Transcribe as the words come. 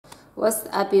What's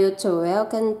up YouTube?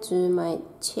 Welcome to my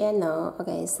channel.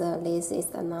 Okay, so this is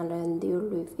another new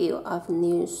review of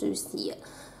new shoes here.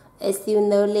 As you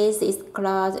know, this is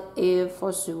Clot Air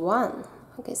Force 1.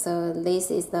 Okay, so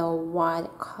this is the white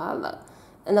color,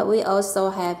 and we also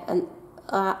have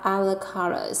other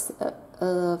colors.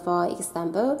 For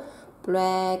example,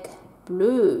 black,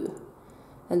 blue,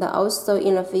 and also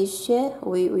in the future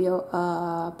we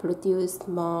will produce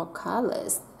more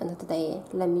colors. And today,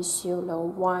 let me show the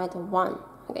white one.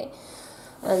 Okay,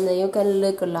 and you can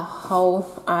look at the whole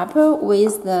upper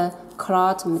with the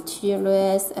cloth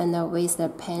materials and with the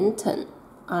pattern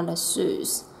on the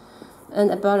shoes.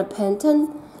 And about the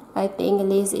pattern, I think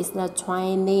this is the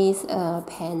Chinese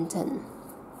pattern.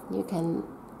 You can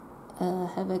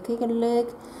have a quick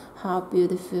look how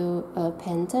beautiful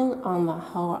pattern on the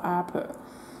whole upper.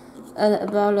 And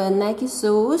about the Nike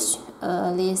shoes,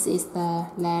 this is the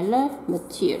leather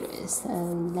materials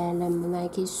and leather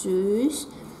Nike shoes.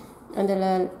 And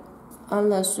on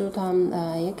the shoe top,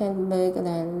 you can look at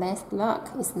the last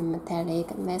lock is the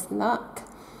metallic last lock,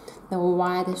 the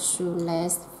white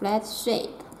shoeless flat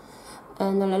shape,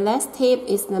 and the last tip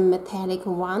is the metallic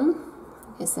one.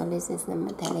 Okay, so this is the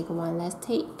metallic one last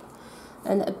tip.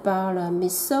 And about the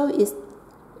midsole is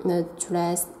the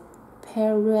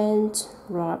transparent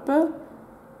rubber,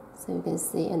 so you can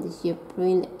see, and here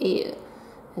bring air,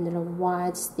 and the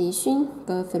white stitching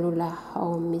go through the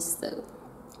whole midsole.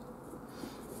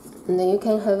 And then you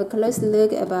can have a close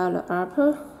look about the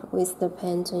upper with the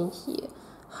pattern here.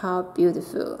 How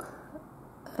beautiful!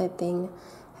 I think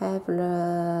have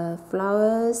the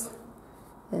flowers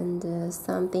and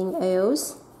something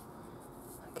else.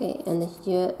 Okay, and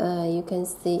here you can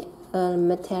see a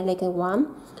metallic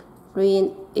one,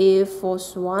 green Air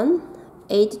Force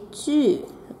 182.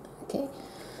 Okay,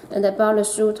 and about the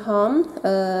shoe top,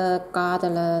 got the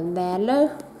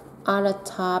leather on the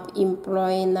top,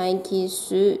 employed Nike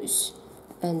shoes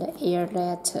and air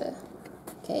leather.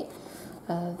 Okay,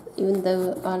 even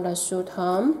though on the shoe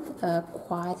top,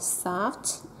 quite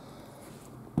soft.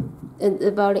 And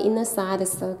about the inner side,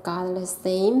 so got the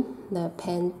same, the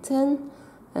pattern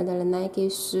and the Nike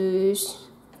shoes,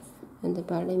 and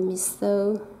about the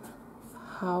midsole,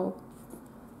 how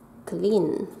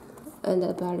clean. And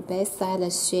about the back side, the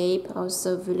shape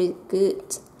also really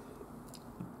good.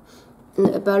 And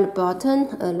about the bottom,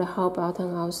 the whole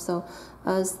bottom also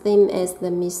same as the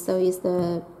midsole is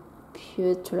the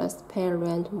pure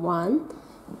transparent one,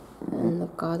 and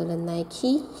got the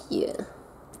Nike here.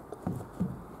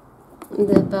 And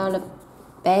about the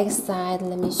back side,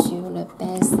 let me show the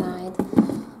back side.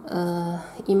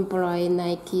 Embroidered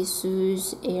Nike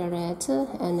shoes, air leather,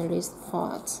 and wrist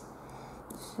part.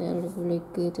 Really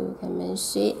good, you can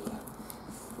mention.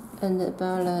 And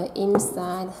about the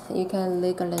inside, you can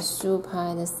look at the shoe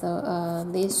pad. So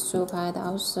this shoe pad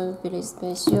also very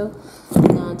special,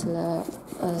 not the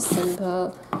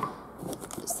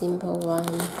simple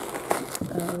one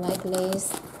like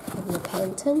this. The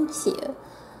pattern here.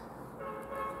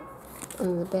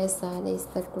 And the back side is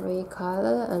the gray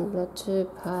color and the two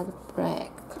part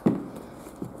black.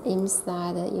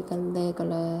 Inside you can look at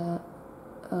the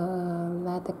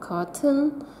leather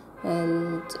cotton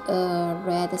and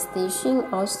red stitching,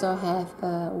 also have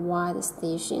white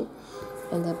stitching.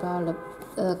 And about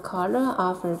the color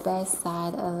of the back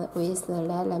side with the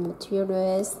leather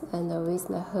materials and with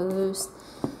the hose,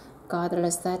 got the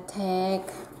side tag.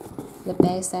 The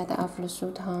back side of the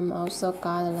shoe top also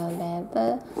got the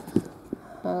leather.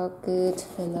 How good,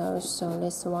 and also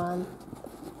this one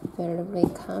very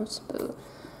comfortable.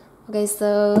 Okay,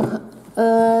 so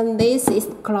this is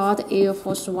Clot Air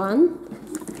Force 1.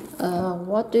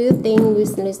 What do you think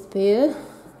with this pair?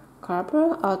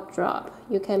 Couple or drop?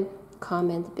 You can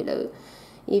comment below.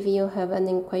 If you have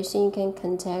any question, you can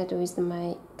contact with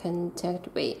my contact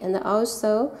way. And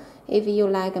also, if you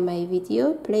like my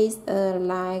video, please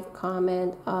like,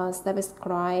 comment, or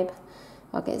subscribe.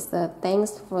 Okay, so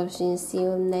thanks for watching. See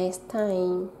you next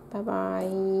time. Bye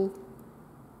bye.